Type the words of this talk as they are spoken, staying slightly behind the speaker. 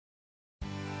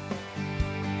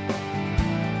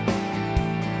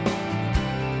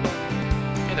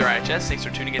IHS. Thanks for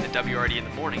tuning in to WRED in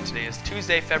the morning. Today is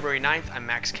Tuesday, February 9th. I'm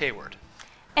Max Kayward.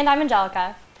 And I'm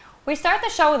Angelica. We start the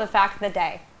show with a fact of the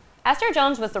day. Esther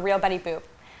Jones was the real Betty Boop.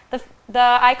 The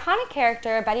iconic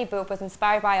character Betty Boop was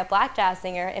inspired by a black jazz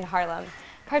singer in Harlem.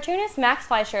 Cartoonist Max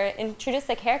Fleischer introduced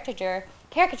the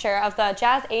caricature of the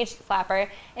jazz age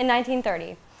flapper in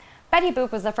 1930. Betty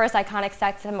Boop was the first iconic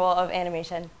sex symbol of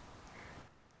animation.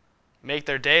 Make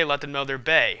their day, let them know their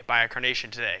bay. Buy a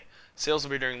carnation today. Sales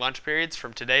will be during lunch periods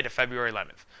from today to February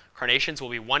 11th. Carnations will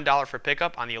be $1 for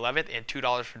pickup on the 11th and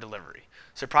 $2 for delivery.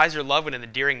 Surprise your loved one with an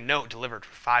endearing note delivered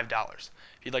for $5. If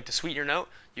you'd like to sweeten your note,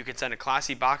 you can send a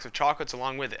classy box of chocolates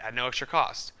along with it at no extra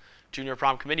cost. Junior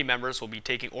prom committee members will be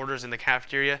taking orders in the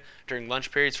cafeteria during lunch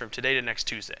periods from today to next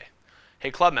Tuesday. Hey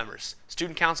club members,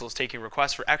 student council is taking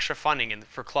requests for extra funding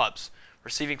for clubs.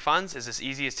 Receiving funds is as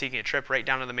easy as taking a trip right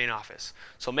down to the main office.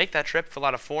 So make that trip, fill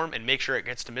out a form, and make sure it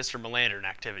gets to Mr. Melander in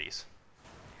activities.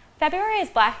 February is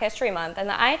Black History Month. In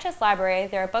the IHS library,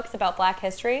 there are books about Black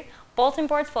history, bulletin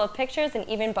boards full of pictures, and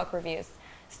even book reviews.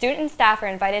 Students and staff are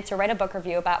invited to write a book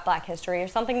review about Black history or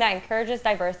something that encourages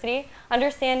diversity,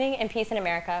 understanding, and peace in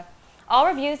America. All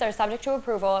reviews are subject to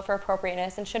approval for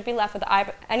appropriateness and should be left with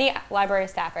any library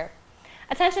staffer.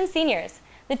 Attention seniors!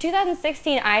 The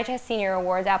 2016 IHS Senior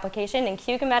Awards application and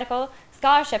Cuga Medical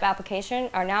Scholarship application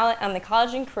are now on the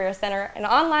College and Career Center and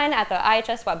online at the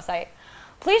IHS website.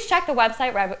 Please check the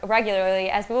website regularly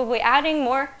as we will be adding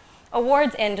more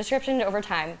awards and descriptions over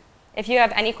time. If you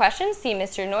have any questions, see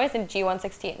Mr. Noyes in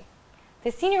G116.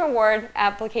 The Senior Award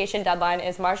application deadline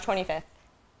is March 25th.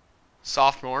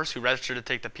 Sophomores who registered to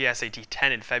take the PSAT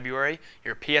 10 in February,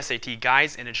 your PSAT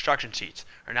guides and instruction sheets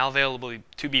are now available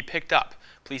to be picked up.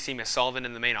 Please see Ms. Sullivan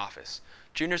in the main office.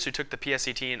 Juniors who took the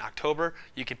PSAT in October,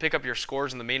 you can pick up your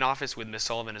scores in the main office with Ms.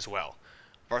 Sullivan as well.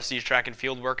 Varsity track and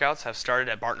field workouts have started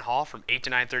at Barton Hall from 8 to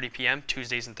 9:30 p.m.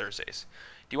 Tuesdays and Thursdays.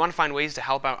 Do you want to find ways to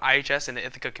help out IHS and the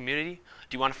Ithaca community?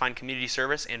 Do you want to find community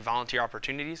service and volunteer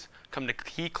opportunities? Come to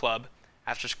Key Club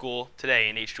after school today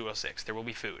in H206. There will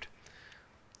be food.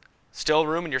 Still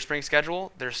room in your spring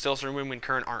schedule? There's still some room in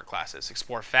current art classes.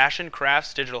 Explore fashion,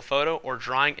 crafts, digital photo, or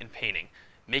drawing and painting.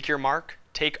 Make your mark,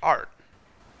 take art.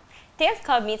 Dance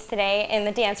Club meets today in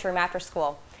the dance room after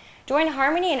school. Join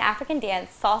harmony and African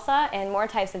dance, salsa, and more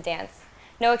types of dance.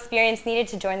 No experience needed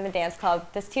to join the dance club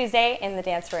this Tuesday in the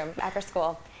dance room after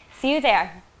school. See you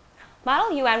there.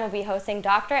 Model UN will be hosting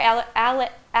Dr.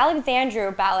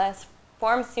 Alexandru Ballas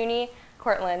from SUNY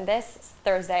Cortland this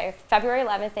Thursday, February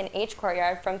 11th in H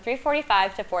Courtyard from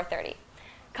 3:45 to 4:30.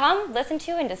 Come, listen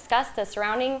to, and discuss the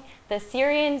surrounding the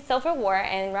Syrian civil war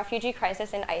and refugee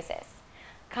crisis in ISIS.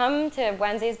 Come to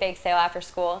Wednesday's bake sale after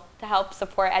school to help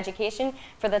support education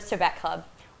for the Tibet Club,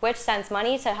 which sends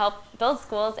money to help build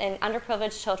schools and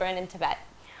underprivileged children in Tibet.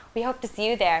 We hope to see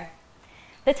you there.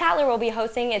 The Tatler will be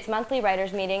hosting its monthly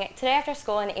writers meeting today after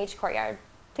school in H Courtyard.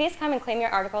 Please come and claim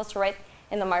your articles to write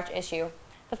in the March issue.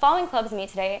 The following clubs meet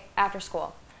today after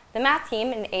school. The Math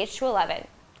Team in H211,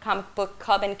 Comic Book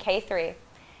Club in K3,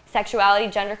 Sexuality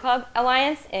Gender Club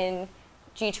Alliance in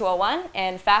G201,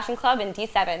 and Fashion Club in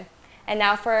D7. And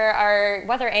now for our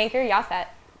weather anchor, Yafet.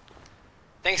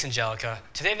 Thanks, Angelica.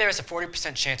 Today there is a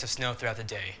 40% chance of snow throughout the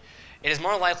day. It is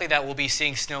more likely that we'll be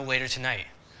seeing snow later tonight.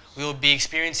 We will be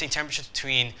experiencing temperatures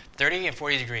between 30 and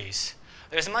 40 degrees.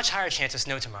 There's a much higher chance of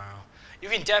snow tomorrow. You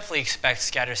can definitely expect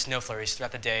scattered snow flurries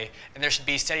throughout the day, and there should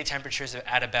be steady temperatures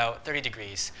at about 30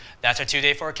 degrees. That's our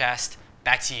 2-day forecast.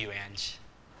 Back to you, Ange.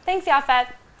 Thanks,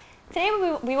 Yafet. Today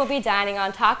we will be dining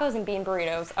on tacos and bean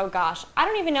burritos. Oh gosh, I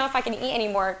don't even know if I can eat any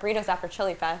more burritos after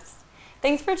Chili Fest.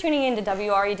 Thanks for tuning in to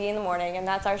WRED in the morning, and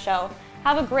that's our show.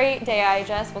 Have a great day,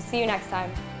 IHS. We'll see you next time.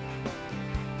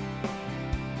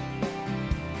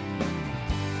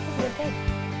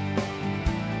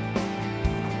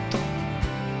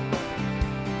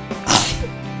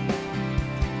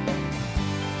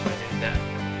 This is a good day.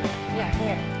 Yeah, come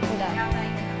here. I'm done.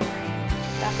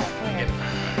 That's it. Come here.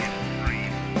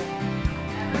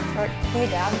 Or can we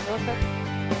dab real quick?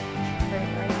 Right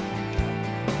now.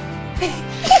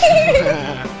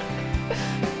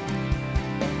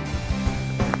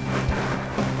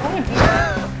 What would be that?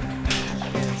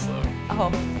 Oh.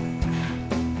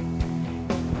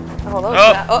 Oh, look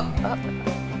at that. Oh.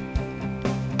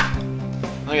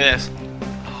 Look at this.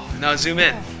 Oh, now zoom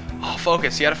in. Oh,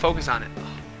 focus. You gotta focus on it.